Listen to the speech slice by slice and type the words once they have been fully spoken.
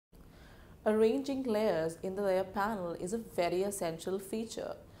Arranging layers in the layer panel is a very essential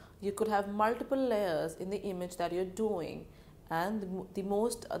feature. You could have multiple layers in the image that you're doing, and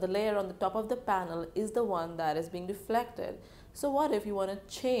the layer on the top of the panel is the one that is being reflected. So what if you want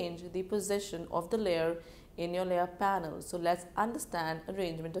to change the position of the layer in your layer panel? So let's understand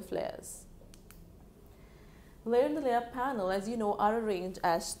arrangement of layers. Layer in the layer panel, as you know, are arranged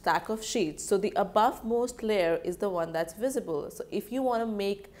as stack of sheets. So the above-most layer is the one that's visible. So if you want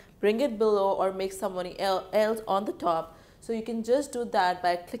to bring it below or make somebody else on the top, so you can just do that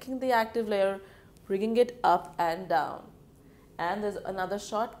by clicking the active layer, bringing it up and down. And there's another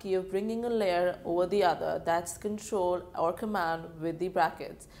shortcut of bringing a layer over the other. That's Control or Command with the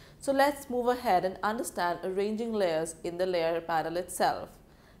brackets. So let's move ahead and understand arranging layers in the layer panel itself.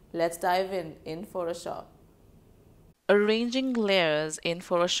 Let's dive in Photoshop. Arranging layers in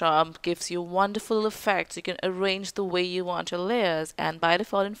Photoshop gives you wonderful effects. You can arrange the way you want your layers, and by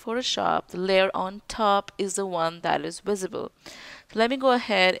default in Photoshop, the layer on top is the one that is visible. So let me go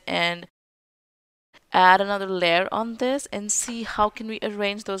ahead and add another layer on this and see how can we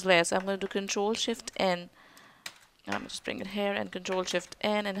arrange those layers. So I'm going to do Control Shift N. I'm just bring it here and Control Shift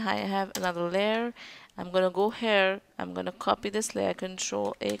N, and I have another layer. I'm going to go here. I'm going to copy this layer,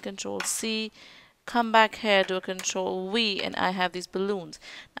 Control A, Control C. Come back here, do a Control V, and I have these balloons.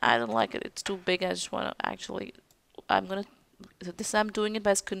 I don't like it, it's too big. I just want to actually, I'm doing it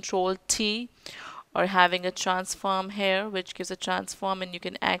by Control T, or having a transform here, which gives a transform, and you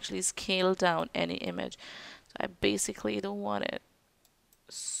can actually scale down any image. So I basically don't want it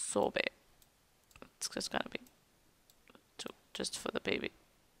so big. It's just gonna be just for the baby.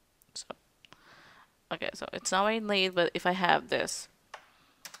 So okay, so it's not very late, but if I have this,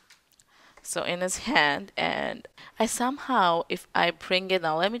 so in his hand, and I somehow, if I bring it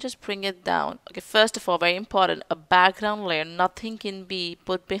down, let me just bring it down. Okay, first of all, very important, a background layer, nothing can be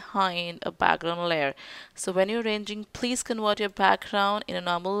put behind a background layer. So when you're arranging, please convert your background in a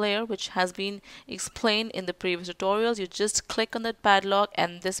normal layer, which has been explained in the previous tutorials. You just click on that padlock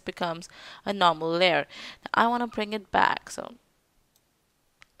and this becomes a normal layer. Now I want to bring it back, so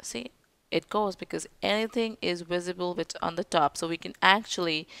see, it goes because anything is visible with on the top. So we can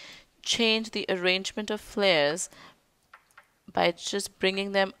actually change the arrangement of layers by just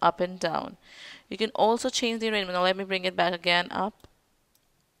bringing them up and down. You can also change the arrangement. Now let me bring it back again up.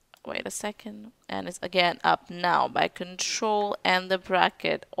 Wait a second, and it's again up. Now by Control and the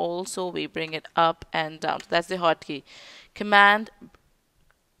bracket, also we bring it up and down. So that's the hotkey. Command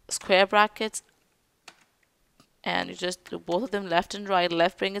square brackets, and you just do both of them, left and right.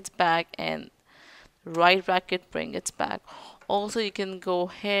 Left bring it back, and right bracket bring it back. Also, you can go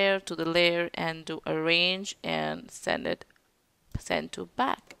here to the layer and do arrange and send to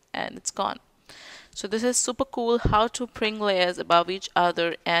back, and it's gone. So this is super cool, how to bring layers above each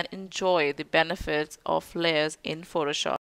other and enjoy the benefits of layers in Photoshop.